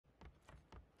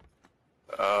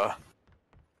Oh,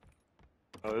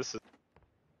 this is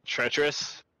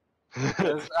treacherous.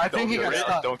 I think he got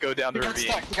stuck. Don't go down the He got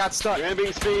ravine. stuck. He got stuck.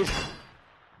 Ramping speed.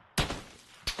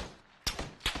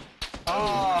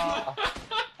 Oh,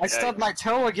 I stubbed my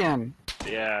toe again.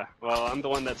 Yeah, well, I'm the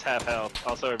one that's half health.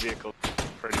 Also, our vehicle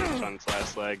pretty much on its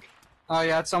last leg. Oh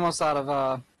yeah, it's almost out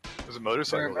of There's a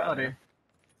motorcycle down durability.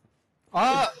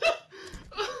 there.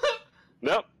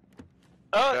 Nope.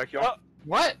 Jack, you want-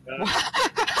 What?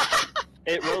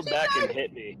 It rolled back and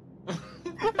hit me.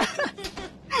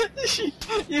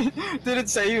 Did it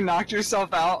say you knocked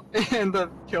yourself out in the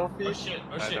kill Oh feed? shit,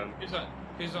 oh I shit. don't-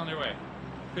 Who's on their way?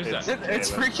 Who's It's- that?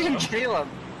 It's freaking Caleb.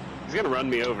 He's gonna run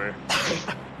me over.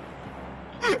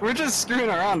 We're just screwing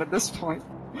around at this point.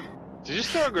 Did you just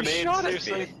throw a grenade? shot at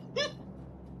Seriously?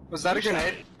 Was that a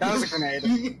grenade? That was a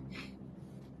grenade.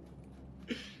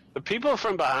 The people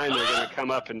from behind are gonna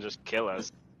come up and just kill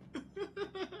us.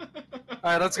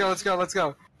 Alright, let's go, let's go, let's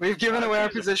go. We've given away our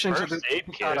position to the First aid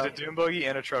kit. There's a doom buggy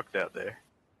and a truck out there.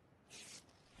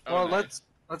 Well, nice.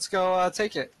 let's go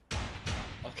take it.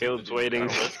 I'll take Caleb's the waiting.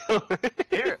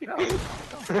 Here, no.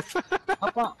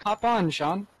 Hop on,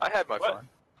 Sean. I had my What? fun.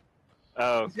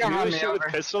 Oh, He's gonna can run you me shoot with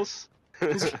over. pistols?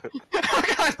 Oh,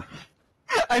 God.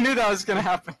 I knew that was gonna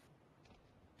happen.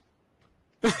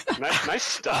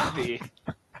 nice stoppy.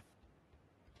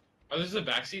 Oh, there's a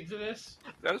backseat to this?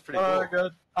 That was pretty Oh cool.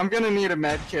 god. I'm gonna need a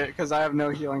med kit because I have no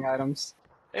healing items.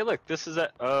 Hey, look, this is a.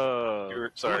 Oh.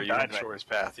 You're someone you're on died the right- shortest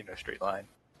path, straight line.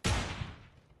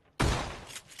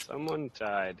 Someone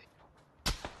died.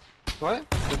 What?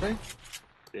 Did they?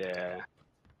 Yeah.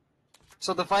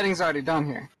 So the fighting's already done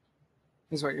here,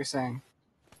 is what you're saying.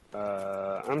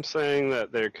 I'm saying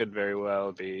that there could very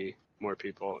well be more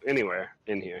people anywhere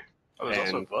in here. Oh, there's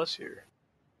also a And- bus here.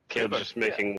 Caleb's but- just yeah. making